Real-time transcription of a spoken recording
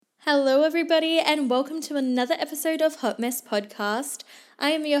Hello, everybody, and welcome to another episode of Hot Mess Podcast. I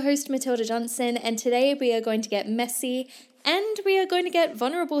am your host, Matilda Johnson, and today we are going to get messy and we are going to get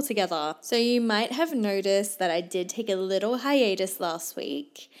vulnerable together. So you might have noticed that I did take a little hiatus last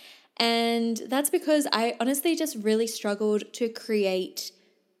week, and that's because I honestly just really struggled to create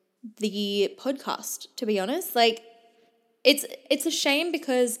the podcast, to be honest. It's a shame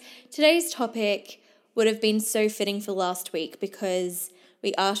because today's topic would have been so fitting for last week because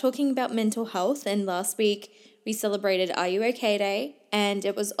we are talking about mental health, and last week we celebrated Are You OK Day, and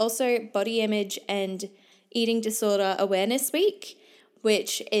it was also Body Image and Eating Disorder Awareness Week,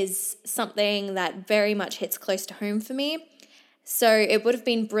 which is something that very much hits close to home for me. So it would have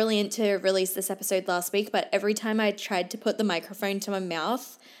been brilliant to release this episode last week, but every time I tried to put the microphone to my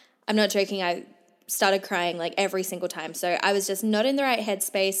mouth, I'm not joking, I started crying like every single time. So I was just not in the right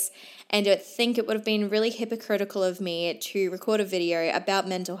headspace, and I think it would have been really hypocritical of me to record a video about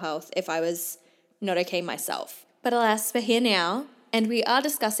mental health if I was not okay myself. But alas, we're here now, and we are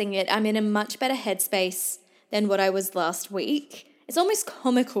discussing it. I'm in a much better headspace than what I was last week. It's almost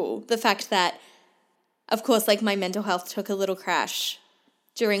comical, the fact that, of course, like my mental health took a little crash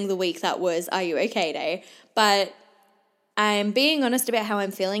during the week that was Are You OK Day, but I'm being honest about how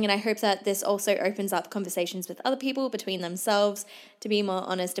I'm feeling, and I hope that this also opens up conversations with other people between themselves to be more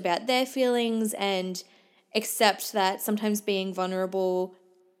honest about their feelings and accept that sometimes being vulnerable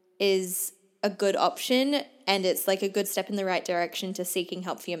is a good option, and it's like a good step in the right direction to seeking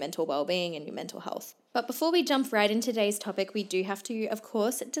help for your mental well-being and your mental health. But before we jump right into today's topic, we do have to, of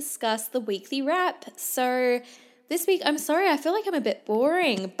course, discuss the weekly wrap. So this week, I'm sorry, I feel like I'm a bit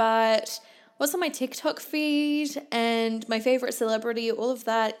boring, but what's on my TikTok feed and my favorite celebrity, all of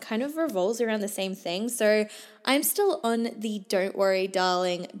that kind of revolves around the same thing. So I'm still on the Don't Worry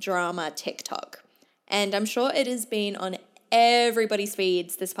Darling drama TikTok. And I'm sure it has been on everybody's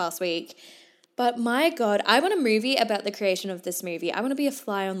feeds this past week. But my God, I want a movie about the creation of this movie. I want to be a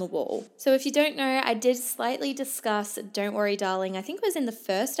fly on the wall. So if you don't know, I did slightly discuss Don't Worry Darling. I think it was in the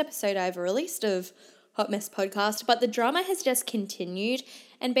first episode I've released of Hot Mess Podcast, but the drama has just continued.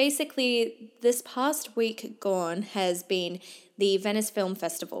 And basically, this past week gone has been the Venice Film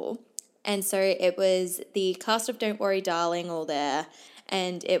Festival. And so it was the cast of Don't Worry Darling all there,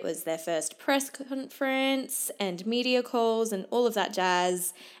 and it was their first press conference and media calls and all of that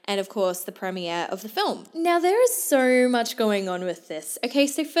jazz, and of course the premiere of the film. Now there is so much going on with this. Okay,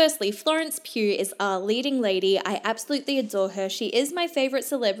 so firstly, Florence Pugh is our leading lady. I absolutely adore her. She is my favorite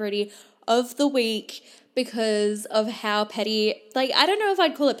celebrity of the week because of how petty, like, I don't know if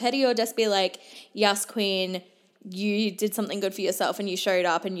I'd call it petty or just be like, yes, queen, you did something good for yourself and you showed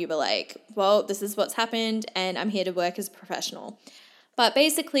up and you were like, well, this is what's happened and I'm here to work as a professional. But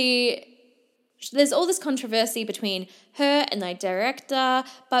basically, there's all this controversy between her and the director,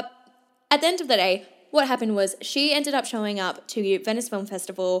 but at the end of the day, what happened was she ended up showing up to Venice Film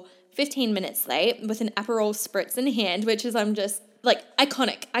Festival 15 minutes late with an Aperol Spritz in hand, which is, I'm just, like,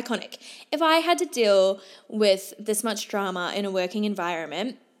 iconic. If I had to deal with this much drama in a working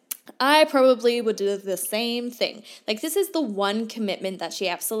environment, I probably would do the same thing. Like, this is the one commitment that she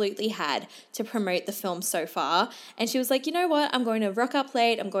absolutely had to promote the film so far. And she was like, you know what? I'm going to rock up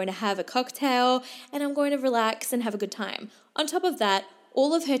late, I'm going to have a cocktail, and I'm going to relax and have a good time. On top of that,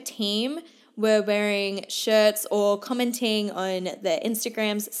 all of her team were wearing shirts or commenting on their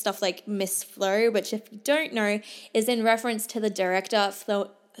Instagrams, stuff like Miss Flo, which, if you don't know, is in reference to the director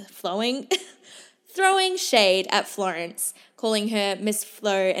throwing shade at Florence, calling her Miss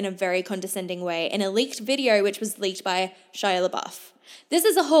Flo in a very condescending way in a leaked video which was leaked by Shia LaBeouf. This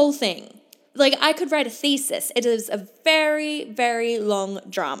is a whole thing. Like, I could write a thesis. It is a very, very long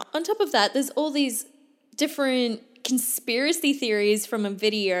drama. On top of that, there's all these different conspiracy theories from a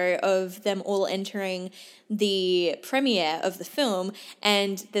video of them all entering the premiere of the film,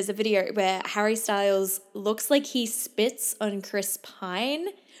 and there's a video where Harry Styles looks like he spits on Chris Pine,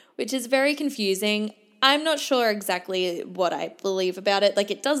 which is very confusing. I'm not sure exactly what I believe about it. Like,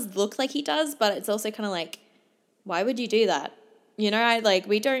 it does look like he does, but it's also kind of like, why would you do that? You know,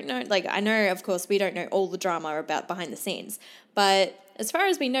 we don't know, I know, of course, we don't know all the drama about behind the scenes, but as far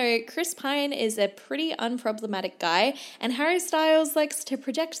as we know, Chris Pine is a pretty unproblematic guy, and Harry Styles likes to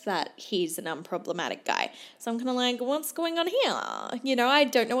project that he's an unproblematic guy. So I'm kind of like, what's going on here? You know, I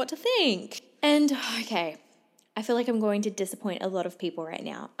don't know what to think. And, okay, I feel like I'm going to disappoint a lot of people right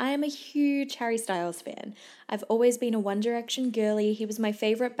now. I am a huge Harry Styles fan. I've always been a One Direction girly. He was my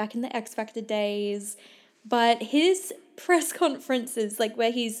favorite back in the X Factor days. But his press conferences, like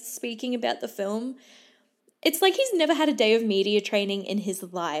where he's speaking about the film, it's like he's never had a day of media training in his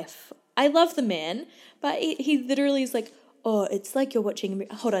life. I love the man, but he literally is like, oh, it's like you're watching a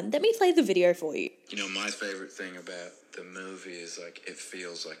movie. Hold on, let me play the video for you. You know, my favorite thing about the movie is, like, it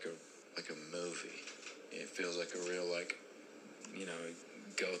feels like a movie. It feels like a real, like, you know,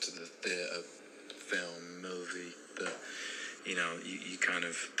 go to the theater, film, movie, you know, you kind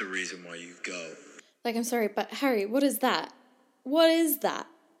of, the reason why you go. Like, I'm sorry, but Harry, what is that? What is that?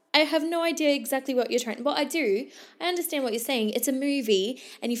 I have no idea exactly what you're trying... Well, I do. I understand what you're saying. It's a movie,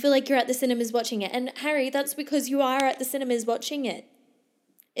 and you feel like you're at the cinemas watching it. And, Harry, that's because you are at the cinemas watching it.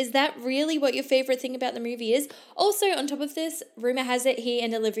 Is that really what your favourite thing about the movie is? Also, on top of this, rumour has it he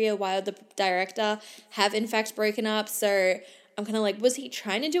and Olivia Wilde, the director, have in fact broken up. So I'm kind of like, was he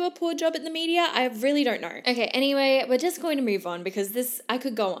trying to do a poor job at the media? I really don't know. Okay, anyway, we're just going to move on because this... I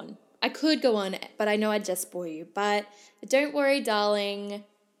could go on. But I know I'd just bore you. But don't worry, darling.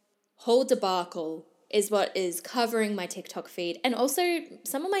 Whole debacle is what is covering my TikTok feed and also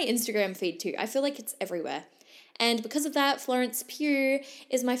some of my Instagram feed too. I feel like it's everywhere. And because of that, Florence Pugh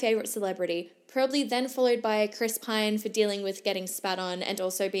is my favorite celebrity, probably then followed by Chris Pine for dealing with getting spat on and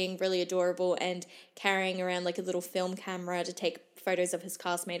also being really adorable and carrying around like a little film camera to take photos of his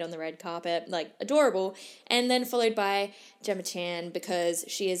castmate on the red carpet, like adorable. And then followed by Gemma Chan because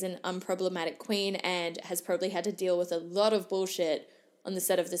she is an unproblematic queen and has probably had to deal with a lot of bullshit on the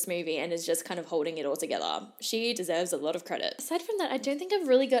set of this movie and is just kind of holding it all together. She deserves a lot of credit. Aside from that, I don't think I've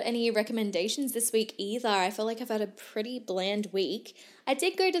really got any recommendations this week either. I feel like I've had a pretty bland week. I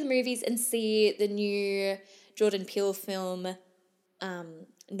did go to the movies and see the new Jordan Peele film,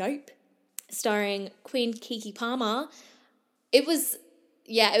 Nope, starring Queen Keke Palmer. It was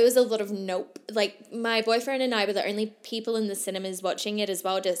a lot of nope. Like, my boyfriend and I were the only people in the cinemas watching it as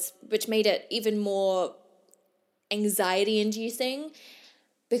well, which made it even more anxiety-inducing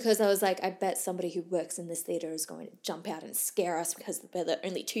because I was like, I bet somebody who works in this theater is going to jump out and scare us because we're the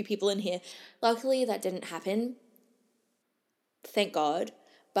only two people in here. Luckily, that didn't happen. Thank God.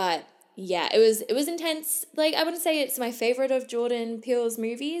 But yeah, it was intense. Like, I wouldn't say it's my favorite of Jordan Peele's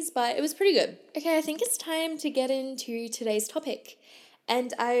movies, but it was pretty good. Okay, I think it's time to get into today's topic.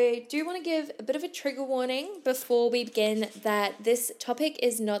 And I do want to give a bit of a trigger warning before we begin that this topic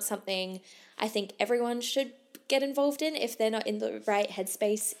is not something I think everyone should get involved in if they're not in the right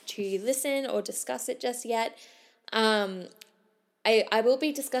headspace to listen or discuss it just yet. I will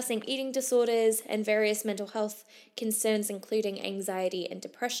be discussing eating disorders and various mental health concerns, including anxiety and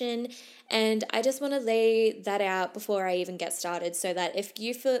depression. And I just want to lay that out before I even get started so that if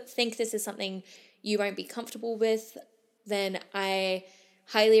you think this is something you won't be comfortable with, then I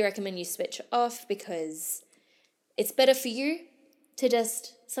highly recommend you switch off because it's better for you to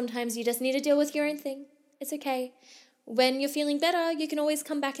sometimes you just need to deal with your own thing. It's okay. When you're feeling better, you can always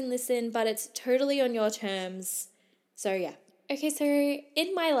come back and listen, but it's totally on your terms. So yeah. Okay, so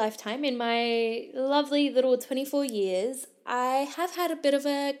in my lifetime, in my lovely little 24 years, I have had a bit of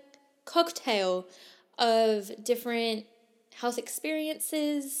a cocktail of different health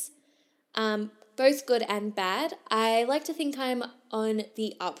experiences, both good and bad. I like to think I'm on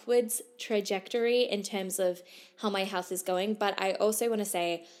the upwards trajectory in terms of how my health is going, but I also want to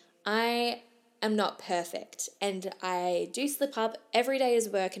say I am not perfect and I do slip up. Every day is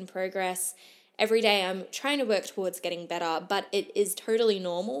work in progress. Every day I'm trying to work towards getting better, but it is totally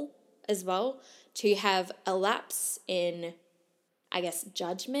normal as well to have a lapse in, I guess,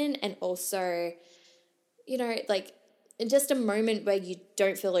 judgment and also, you know, like just a moment where you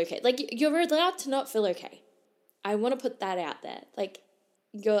don't feel okay. Like, you're allowed to not feel okay. I want to put that out there. Like,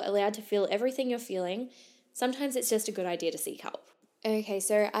 you're allowed to feel everything you're feeling. Sometimes it's just a good idea to seek help. Okay,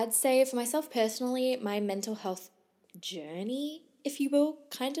 so I'd say for myself personally, my mental health journey, if you will,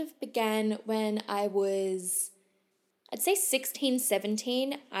 kind of began when I was, I'd say 16,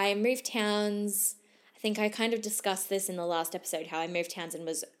 17. I moved towns. I think I kind of discussed this in the last episode, how I moved towns and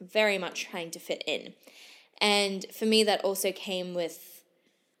was very much trying to fit in. And for me, that also came with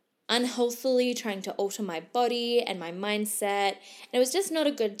unhealthily trying to alter my body and my mindset. And it was just not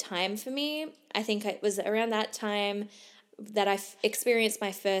a good time for me. I think it was around that time that I experienced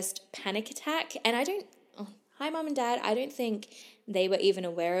my first panic attack. And hi, Mom and Dad. I don't think they were even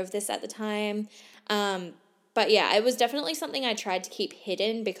aware of this at the time. But yeah, it was definitely something I tried to keep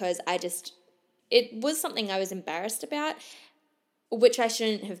hidden because it was something I was embarrassed about, which I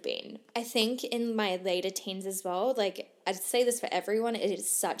shouldn't have been. I think in my later teens as well, like I'd say this for everyone, it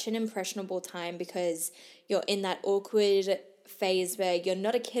is such an impressionable time because you're in that awkward phase where you're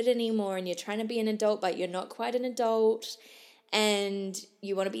not a kid anymore and you're trying to be an adult, but you're not quite an adult and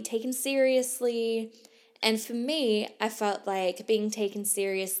you want to be taken seriously. And for me, I felt like being taken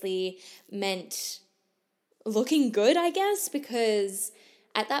seriously meant looking good, I guess, because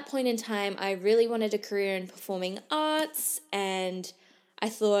at that point in time, I really wanted a career in performing arts, and I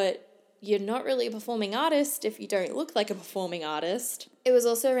thought, you're not really a performing artist if you don't look like a performing artist. It was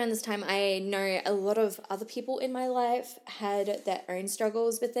also around this time I know a lot of other people in my life had their own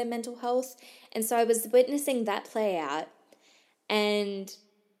struggles with their mental health, and so I was witnessing that play out. And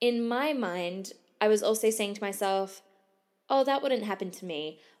in my mind, I was also saying to myself, oh, that wouldn't happen to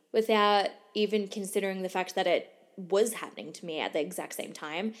me, without even considering the fact that it was happening to me at the exact same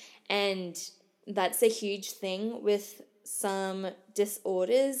time. And that's a huge thing with some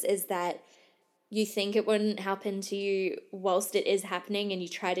disorders, is that you think it wouldn't happen to you whilst it is happening, and you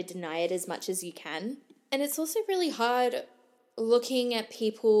try to deny it as much as you can. And it's also really hard looking at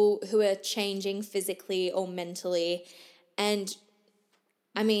people who are changing physically or mentally. And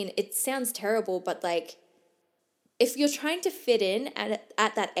I mean, it sounds terrible, but like, if you're trying to fit in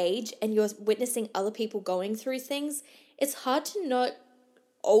at that age and you're witnessing other people going through things, it's hard to not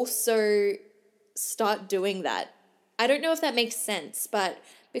also start doing that. I don't know if that makes sense, but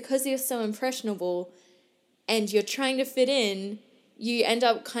because you're so impressionable and you're trying to fit in, you end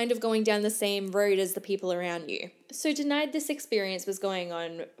up kind of going down the same road as the people around you. So Denied, this experience was going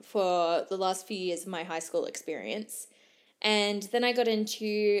on for the last few years of my high school experience. And then I got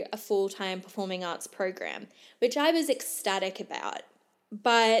into a full-time performing arts program, which I was ecstatic about.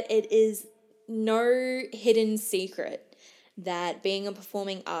 But it is no hidden secret that being a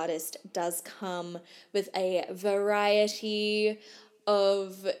performing artist does come with a variety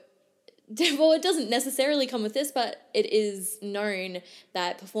of... Well, it doesn't necessarily come with this, but it is known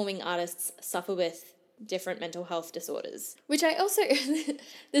that performing artists suffer with different mental health disorders. Which I also...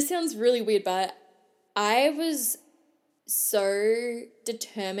 This sounds really weird, but I was so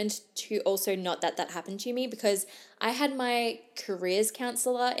determined to also not that happened to me, because I had my careers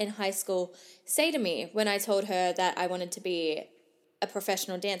counselor in high school say to me, when I told her that I wanted to be a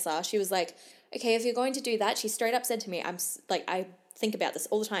professional dancer, she was like, okay, if you're going to do that, she straight up said to me, I think about this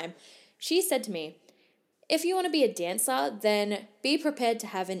all the time. She said to me, if you want to be a dancer, then be prepared to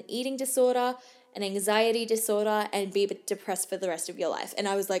have an eating disorder, an anxiety disorder, and be depressed for the rest of your life. And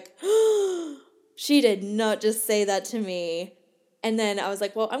I was like, she did not just say that to me. And then I was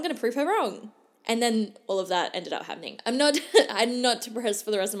like, well, I'm going to prove her wrong. And then all of that ended up happening. I'm not depressed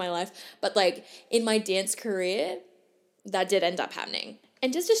for the rest of my life, but like in my dance career, that did end up happening.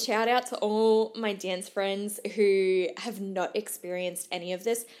 And just a shout out to all my dance friends who have not experienced any of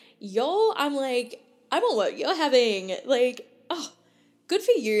this. Y'all, I'm on what you're having. Like, oh, good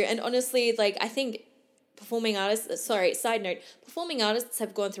for you. And honestly, like, I think performing artists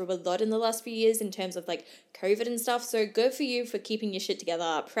have gone through a lot in the last few years in terms of like COVID and stuff. So good for you for keeping your shit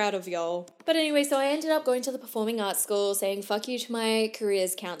together. Proud of y'all. But anyway, so I ended up going to the performing arts school, saying fuck you to my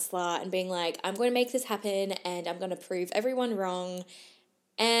careers counselor and being like, I'm going to make this happen and I'm going to prove everyone wrong.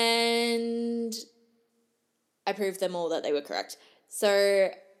 And I proved them all that they were correct.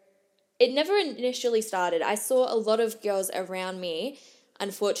 So it never initially started. I saw a lot of girls around me,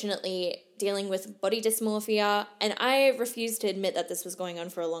 unfortunately, dealing with body dysmorphia, and I refused to admit that this was going on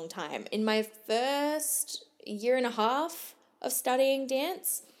for a long time. In my first year and a half of studying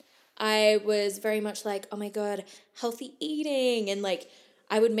dance, I was very much like, oh my God, healthy eating, and like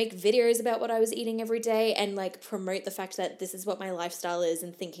I would make videos about what I was eating every day and like promote the fact that this is what my lifestyle is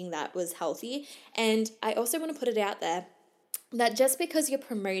and thinking that was healthy. And I also want to put it out there that just because you're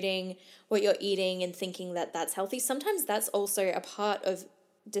promoting what you're eating and thinking that that's healthy, sometimes that's also a part of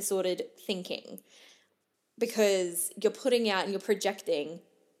disordered thinking, because you're putting out and you're projecting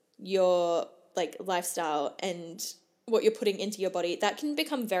your like lifestyle and what you're putting into your body. That can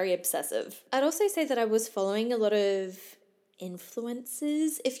become very obsessive. I'd also say that I was following a lot of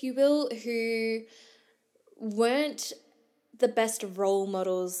influencers, if you will, who weren't the best role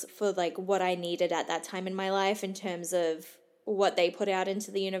models for like what I needed at that time in my life in terms of what they put out into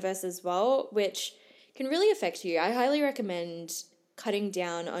the universe as well, which can really affect you. I highly recommend cutting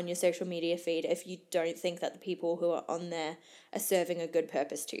down on your social media feed if you don't think that the people who are on there are serving a good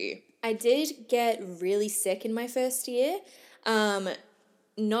purpose to you. I did get really sick in my first year,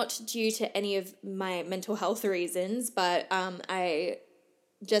 not due to any of my mental health reasons, but I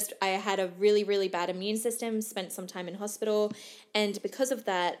had a really, really bad immune system, spent some time in hospital, and because of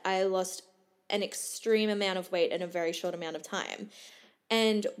that, I lost an extreme amount of weight in a very short amount of time.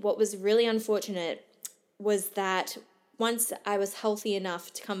 And what was really unfortunate was that once I was healthy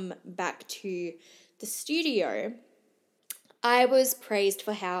enough to come back to the studio, I was praised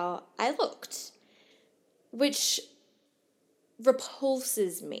for how I looked, which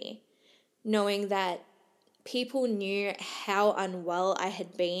repulses me, knowing that people knew how unwell I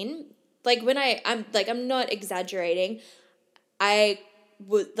had been. Like when I'm not exaggerating, I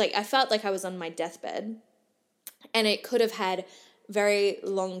I felt like I was on my deathbed, and it could have had very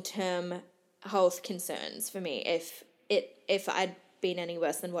long-term health concerns for me if I'd been any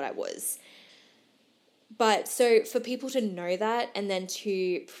worse than what I was. But so for people to know that and then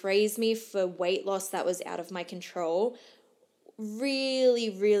to praise me for weight loss that was out of my control really,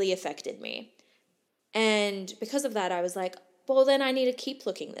 really affected me. And because of that, I was like, well, then I need to keep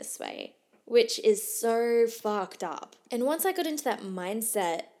looking this way, which is so fucked up. And once I got into that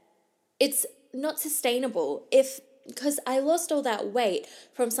mindset, it's not sustainable because I lost all that weight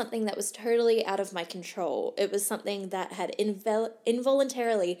from something that was totally out of my control. It was something that had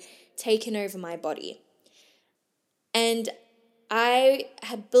involuntarily taken over my body. And I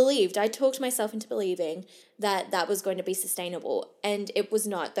talked myself into believing that that was going to be sustainable, and it was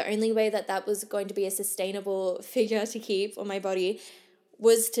not. The only way that that was going to be a sustainable figure to keep on my body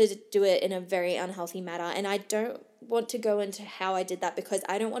was to do it in a very unhealthy manner. And I don't want to go into how I did that because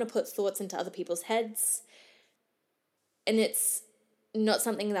I don't want to put thoughts into other people's heads. And it's not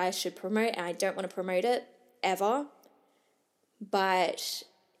something that I should promote, and I don't want to promote it ever. But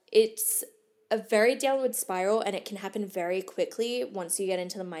it's a very downward spiral, and it can happen very quickly once you get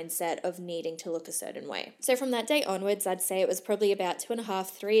into the mindset of needing to look a certain way. So from that day onwards, I'd say it was probably about 2.5,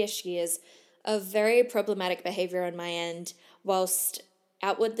 3-ish years of very problematic behavior on my end, whilst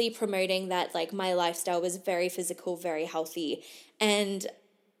outwardly promoting that like my lifestyle was very physical, very healthy. And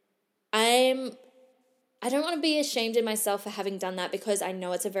I don't want to be ashamed of myself for having done that, because I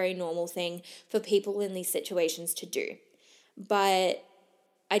know it's a very normal thing for people in these situations to do. But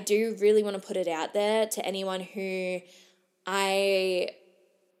I do really want to put it out there to anyone who I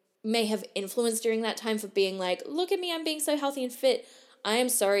may have influenced during that time for being like, look at me, I'm being so healthy and fit. I am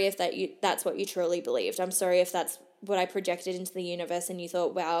sorry if that's what you truly believed. I'm sorry if that's what I projected into the universe and you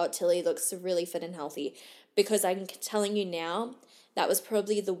thought, wow, Tilly looks really fit and healthy. Because I'm telling you now, that was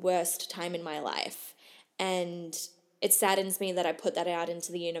probably the worst time in my life. And it saddens me that I put that out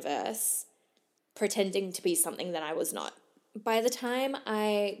into the universe, pretending to be something that I was not. By the time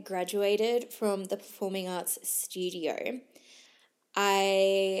I graduated from the performing arts studio,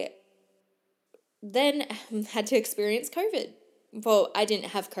 I then had to experience COVID. Well, I didn't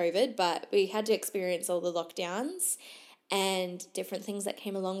have COVID, but we had to experience all the lockdowns and different things that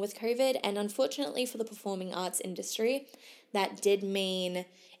came along with COVID. And unfortunately for the performing arts industry, that did mean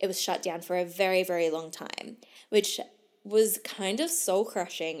it was shut down for a very, very long time, which was kind of soul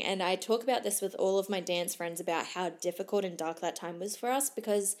crushing. And I talk about this with all of my dance friends about how difficult and dark that time was for us,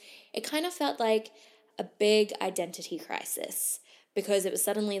 because it kind of felt like a big identity crisis, because it was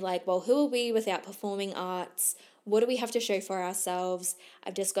suddenly like, well, who are we without performing arts? What do we have to show for ourselves?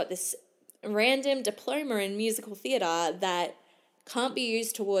 I've just got this random diploma in musical theatre that can't be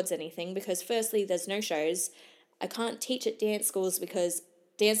used towards anything because firstly, there's no shows. I can't teach at dance schools because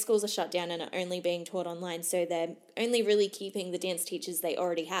dance schools are shut down and are only being taught online, so they're only really keeping the dance teachers they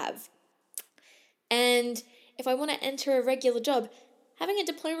already have. And if I want to enter a regular job, having a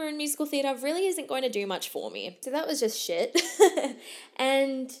diploma in musical theatre really isn't going to do much for me. So that was just shit.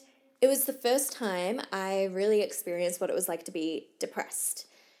 And it was the first time I really experienced what it was like to be depressed.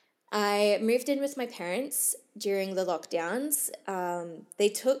 I moved in with my parents during the lockdowns.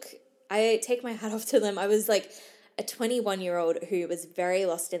 I take my hat off to them. I was like a 21-year-old who was very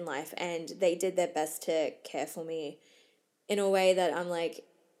lost in life, and they did their best to care for me in a way that I'm like,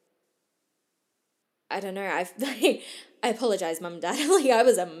 I don't know, I apologize, Mum and Dad. I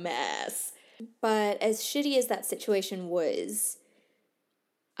was a mess. But as shitty as that situation was,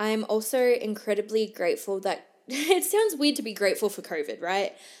 I'm also incredibly grateful that, it sounds weird to be grateful for COVID,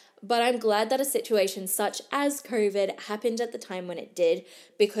 right? But I'm glad that a situation such as COVID happened at the time when it did,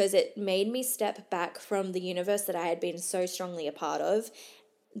 because it made me step back from the universe that I had been so strongly a part of,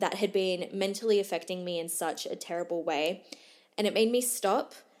 that had been mentally affecting me in such a terrible way. And it made me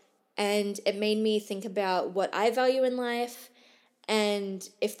stop, and it made me think about what I value in life, and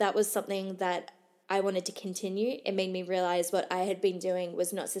if that was something that I wanted to continue. It made me realize what I had been doing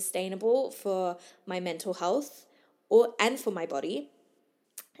was not sustainable for my mental health and for my body.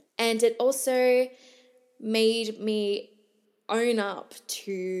 And it also made me own up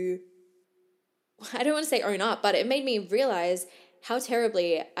to, I don't want to say own up, but it made me realize how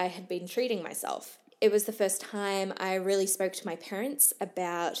terribly I had been treating myself. It was the first time I really spoke to my parents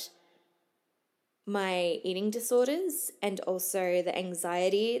about my eating disorders and also the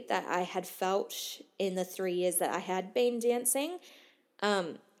anxiety that I had felt in the 3 years that I had been dancing,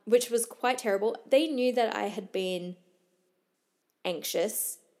 which was quite terrible. They knew that I had been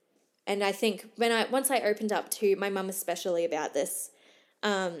anxious. And I think once I opened up to my mum especially about this,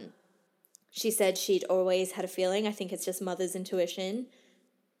 she said she'd always had a feeling. I think it's just mother's intuition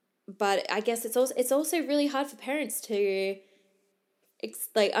But I guess it's also really hard for parents to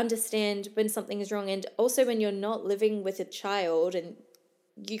like understand when something is wrong, and also when you're not living with a child and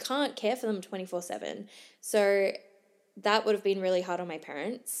you can't care for them 24/7. So that would have been really hard on my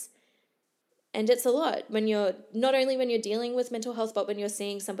parents. And it's a lot when you're not only when you're dealing with mental health, but when you're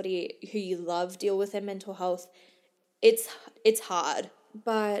seeing somebody who you love deal with their mental health, it's hard.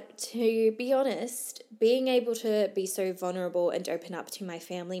 But to be honest, being able to be so vulnerable and open up to my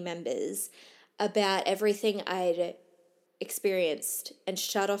family members about everything I'd experienced and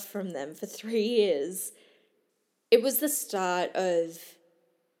shut off from them for 3 years, it was the start of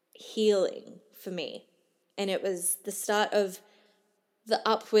healing for me. And it was the start of the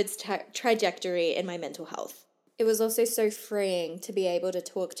upwards trajectory in my mental health. It was also so freeing to be able to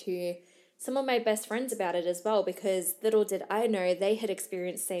talk to some of my best friends about it as well, because little did I know they had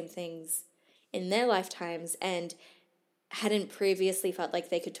experienced same things in their lifetimes and hadn't previously felt like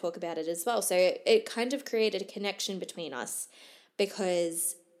they could talk about it as well. So it kind of created a connection between us,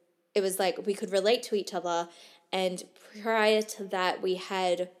 because it was like we could relate to each other, and prior to that we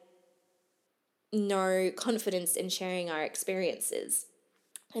had no confidence in sharing our experiences.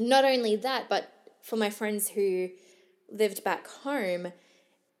 And not only that, but for my friends who lived back home,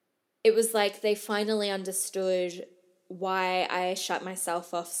 it was like they finally understood why I shut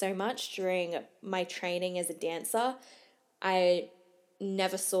myself off so much during my training as a dancer. I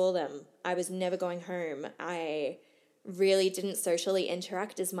never saw them. I was never going home. I really didn't socially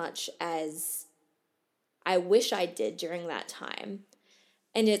interact as much as I wish I did during that time.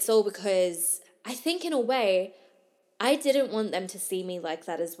 And it's all because I think in a way I didn't want them to see me like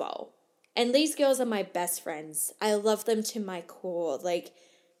that as well. And these girls are my best friends. I love them to my core. Like,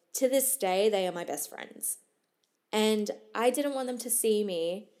 to this day, they are my best friends. And I didn't want them to see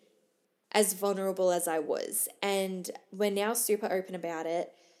me as vulnerable as I was. And we're now super open about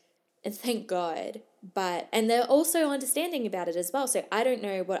it. And thank God. And they're also understanding about it as well. So I don't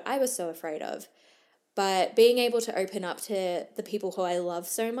know what I was so afraid of. But being able to open up to the people who I love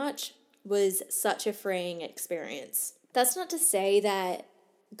so much was such a freeing experience. That's not to say that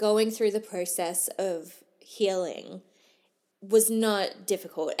going through the process of healing was not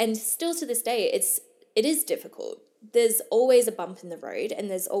difficult. And still to this day, it is difficult. There's always a bump in the road, and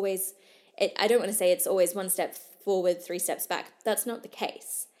there's always, I don't want to say it's always one step forward, 3 steps back. That's not the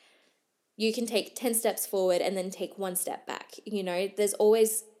case. You can take 10 steps forward and then take 1 step back. There's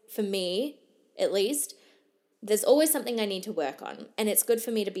always, for me at least, there's always something I need to work on. And it's good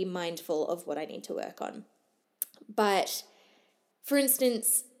for me to be mindful of what I need to work on. But for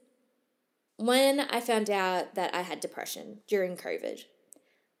instance, when I found out that I had depression during COVID,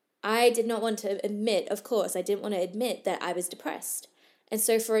 I did not want to admit, of course, I didn't want to admit that I was depressed. And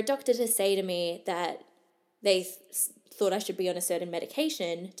so for a doctor to say to me that they thought I should be on a certain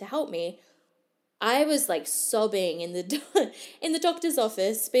medication to help me, I was like sobbing in the doctor's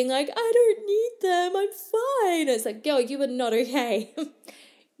office, being like, I don't need them, I'm fine. It's like, girl, you were not okay.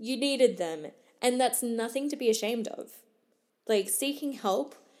 You needed them. And that's nothing to be ashamed of. Like, seeking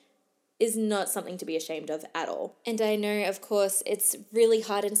help is not something to be ashamed of at all. And I know, of course, it's really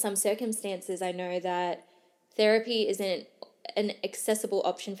hard in some circumstances. I know that therapy isn't an accessible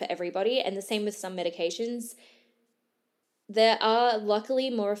option for everybody, and the same with some medications. There are luckily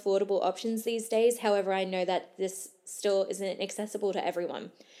more affordable options these days. However, I know that this still isn't accessible to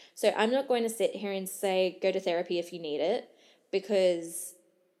everyone. So I'm not going to sit here and say go to therapy if you need it, because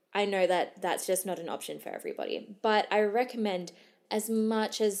I know that that's just not an option for everybody. But I recommend, as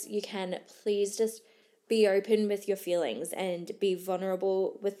much as you can, please just be open with your feelings and be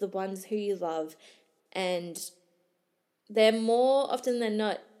vulnerable with the ones who you love. And they're more often than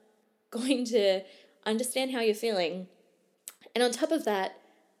not going to understand how you're feeling. And on top of that,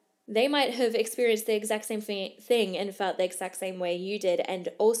 they might have experienced the exact same thing and felt the exact same way you did, and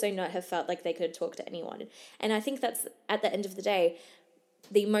also not have felt like they could talk to anyone. And I think that's, at the end of the day,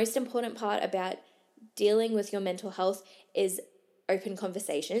 the most important part about dealing with your mental health is open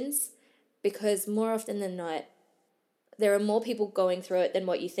conversations, because more often than not, there are more people going through it than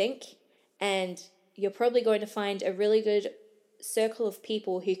what you think, and you're probably going to find a really good circle of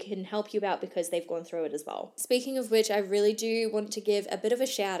people who can help you out because they've gone through it as well. Speaking of which, I really do want to give a bit of a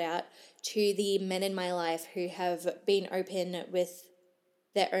shout out to the men in my life who have been open with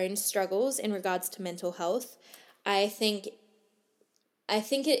their own struggles in regards to mental health. I think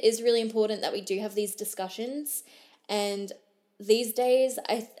it is really important that we do have these discussions, and these days,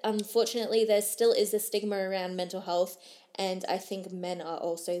 unfortunately, there still is a stigma around mental health, and I think men are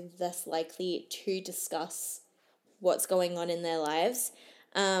also less likely to discuss what's going on in their lives.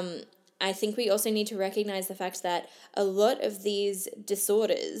 I think we also need to recognize the fact that a lot of these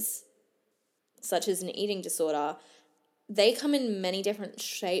disorders, such as an eating disorder, they come in many different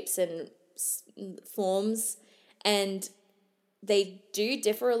shapes and forms, and they do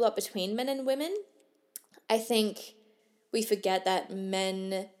differ a lot between men and women. I think we forget that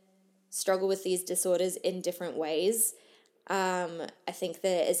men struggle with these disorders in different ways. I think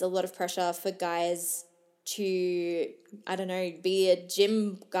there is a lot of pressure for guys to, I don't know, be a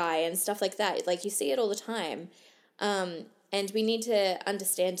gym guy and stuff like that. Like, you see it all the time. And we need to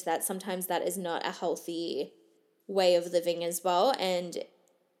understand that sometimes that is not a healthy way of living as well. And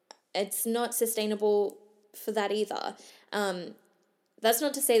it's not sustainable for that either. That's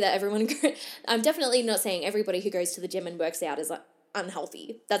not to say that everyone... I'm definitely not saying everybody who goes to the gym and works out is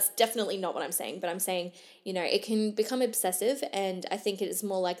unhealthy. That's definitely not what I'm saying. But I'm saying, it can become obsessive, and I think it is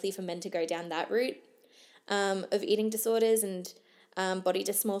more likely for men to go down that route of eating disorders and body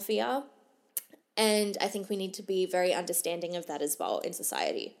dysmorphia. And I think we need to be very understanding of that as well in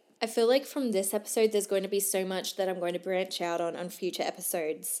society. I feel like from this episode, there's going to be so much that I'm going to branch out on future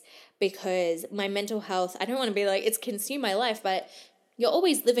episodes, because my mental health, I don't want to be like, it's consumed my life, but you're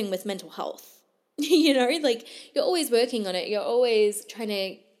always living with mental health. Like, you're always working on it. You're always trying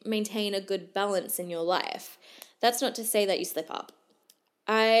to maintain a good balance in your life. That's not to say that you slip up.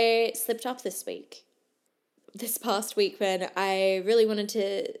 I slipped up this past week, when I really wanted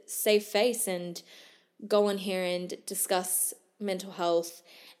to save face and go on here and discuss mental health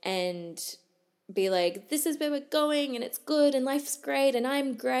and be like, this is where we're going and it's good and life's great and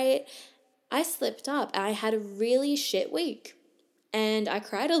I'm great. I slipped up. I had a really shit week and I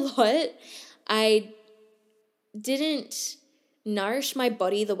cried a lot. I didn't nourish my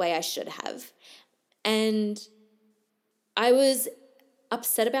body the way I should have. And I was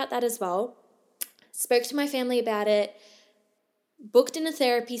upset about that as well. Spoke to my family about it, booked in a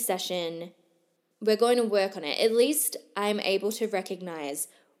therapy session. We're going to work on it. At least I'm able to recognize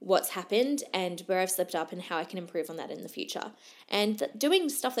what's happened and where I've slipped up and how I can improve on that in the future. And doing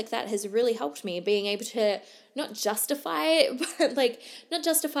stuff like that has really helped me, being able to not justify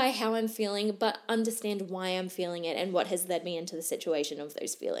how I'm feeling, but understand why I'm feeling it and what has led me into the situation of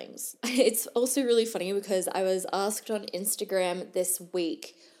those feelings. It's also really funny because I was asked on Instagram this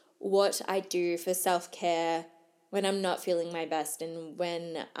week what I do for self-care when I'm not feeling my best and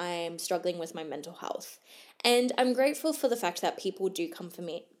when I'm struggling with my mental health. And I'm grateful for the fact that people do come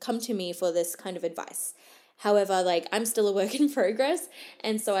to me for this kind of advice. However, I'm still a work in progress,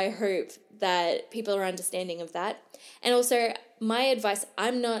 and so I hope that people are understanding of that. And also, my advice,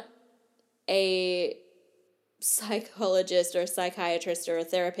 I'm not a psychologist or a psychiatrist or a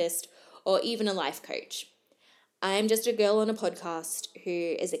therapist or even a life coach. I'm just a girl on a podcast who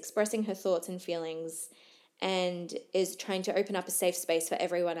is expressing her thoughts and feelings and is trying to open up a safe space for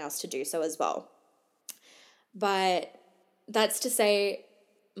everyone else to do so as well. But that's to say,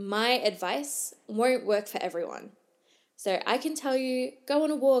 my advice won't work for everyone. So I can tell you, go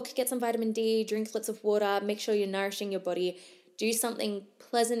on a walk, get some vitamin D, drink lots of water, make sure you're nourishing your body, do something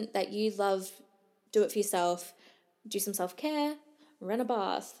pleasant that you love, do it for yourself, do some self-care, run a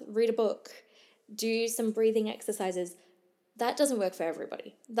bath, read a book, do some breathing exercises. That doesn't work for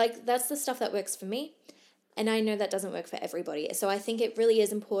everybody. That's the stuff that works for me. And I know that doesn't work for everybody. So I think it really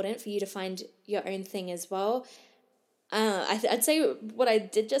is important for you to find your own thing as well. I'd say what I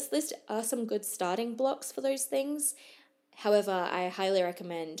did just list are some good starting blocks for those things. However, I highly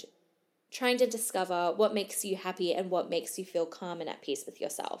recommend trying to discover what makes you happy and what makes you feel calm and at peace with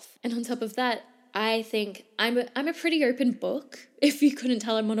yourself. And on top of that, I think I'm a pretty open book, if you couldn't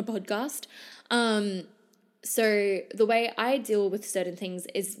tell I'm on a podcast. So the way I deal with certain things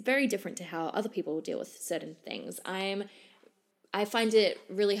is very different to how other people deal with certain things. I find it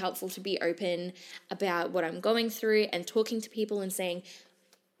really helpful to be open about what I'm going through and talking to people and saying,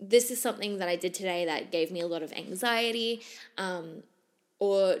 this is something that I did today that gave me a lot of anxiety,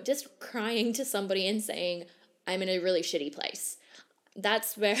 or just crying to somebody and saying, I'm in a really shitty place.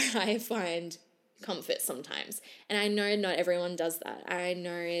 That's where I find comfort sometimes. And I know not everyone does that. I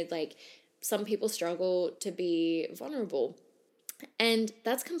know some people struggle to be vulnerable, and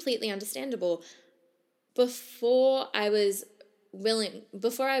that's completely understandable. Before I was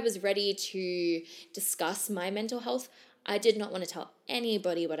ready to discuss my mental health, I did not want to tell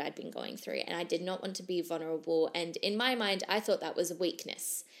anybody what I'd been going through, and I did not want to be vulnerable. And in my mind, I thought that was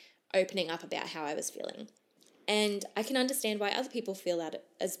weakness, opening up about how I was feeling. And I can understand why other people feel that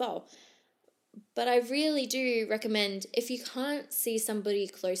as well. But I really do recommend, if you can't see somebody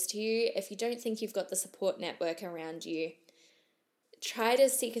close to you, if you don't think you've got the support network around you, try to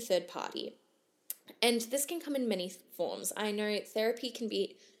seek a third party. And this can come in many forms. I know therapy can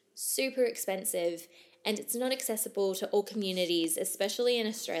be super expensive, and it's not accessible to all communities, especially in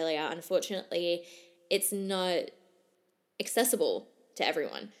Australia. Unfortunately, it's not accessible to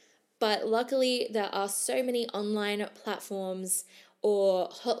everyone. But luckily, there are so many online platforms or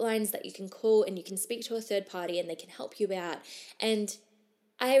hotlines that you can call and you can speak to a third party and they can help you out. And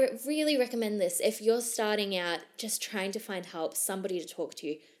I really recommend this. If you're starting out just trying to find help, somebody to talk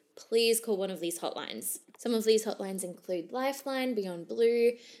to, please call one of these hotlines. Some of these hotlines include Lifeline, Beyond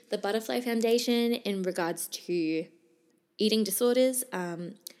Blue, the Butterfly Foundation in regards to eating disorders,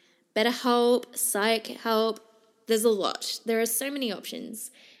 BetterHelp, Psych Help. There's a lot. There are so many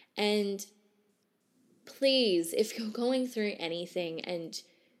options. And please, if you're going through anything and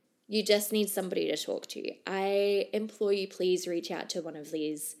you just need somebody to talk to, I implore you, please reach out to one of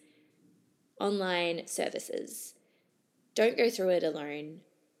these online services. Don't go through it alone,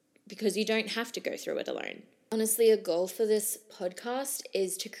 because you don't have to go through it alone. Honestly, a goal for this podcast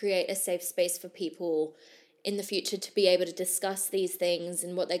is to create a safe space for people in the future to be able to discuss these things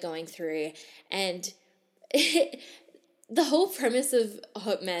and what they're going through. And the whole premise of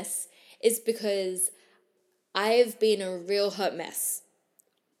Hot Mess is because I've been a real hot mess.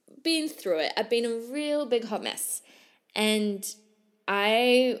 Been through it. I've been a real big hot mess. And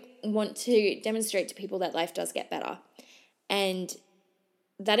I want to demonstrate to people that life does get better. And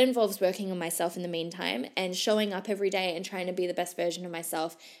that involves working on myself in the meantime and showing up every day and trying to be the best version of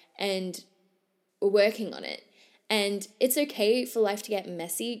myself and working on it. And it's okay for life to get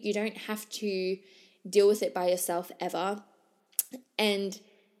messy. You don't have to deal with it by yourself ever. And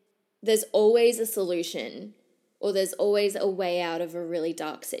there's always a solution, or there's always a way out of a really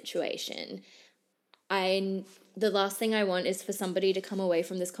dark situation. The last thing I want is for somebody to come away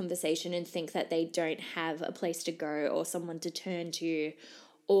from this conversation and think that they don't have a place to go or someone to turn to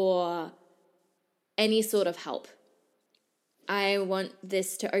or any sort of help. I want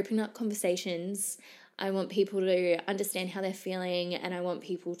this to open up conversations. I want people to understand how they're feeling, and I want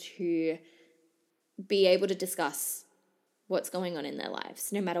people to be able to discuss what's going on in their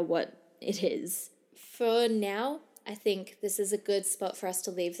lives, no matter what it is. For now, I think this is a good spot for us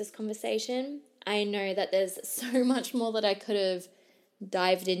to leave this conversation. I know that there's so much more that I could have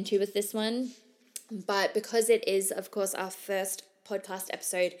dived into with this one, but because it is, of course, our first podcast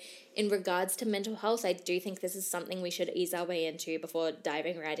episode in regards to mental health, I do think this is something we should ease our way into before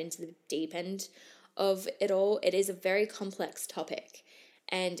diving right into the deep end of it all. It is a very complex topic,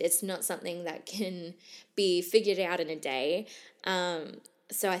 and it's not something that can be figured out in a day.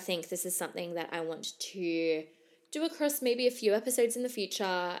 So I think this is something that I want to do across maybe a few episodes in the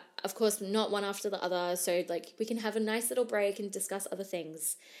future. Of course, not one after the other, so we can have a nice little break and discuss other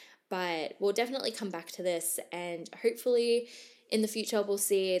things. But we'll definitely come back to this, and hopefully in the future we'll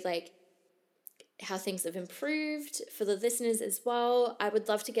see how things have improved for the listeners as well. I would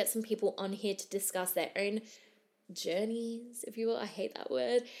love to get some people on here to discuss their own journeys, if you will. I hate that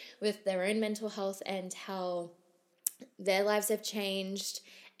word, with their own mental health and how their lives have changed.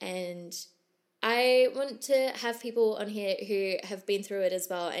 And I want to have people on here who have been through it as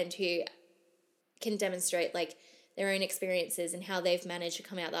well and who can demonstrate their own experiences and how they've managed to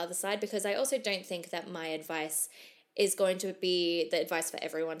come out the other side, because I also don't think that my advice is going to be the advice for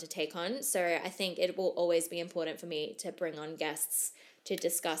everyone to take on. So I think it will always be important for me to bring on guests to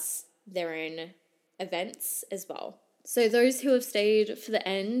discuss their own events as well. So those who have stayed for the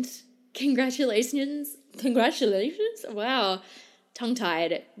end, congratulations. Wow.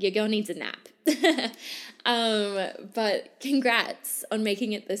 Tongue-tied. Your girl needs a nap. But congrats on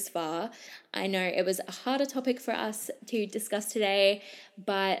making it this far. I know it was a harder topic for us to discuss today,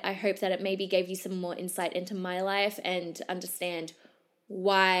 but I hope that it maybe gave you some more insight into my life and understand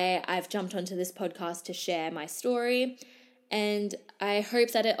why I've jumped onto this podcast to share my story. And I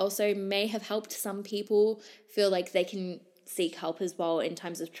hope that it also may have helped some people feel like they can seek help as well in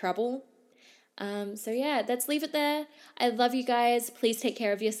times of trouble. So yeah, let's leave it there. I love you guys. Please take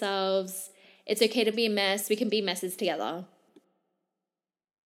care of yourselves. It's okay to be a mess. We can be messes together.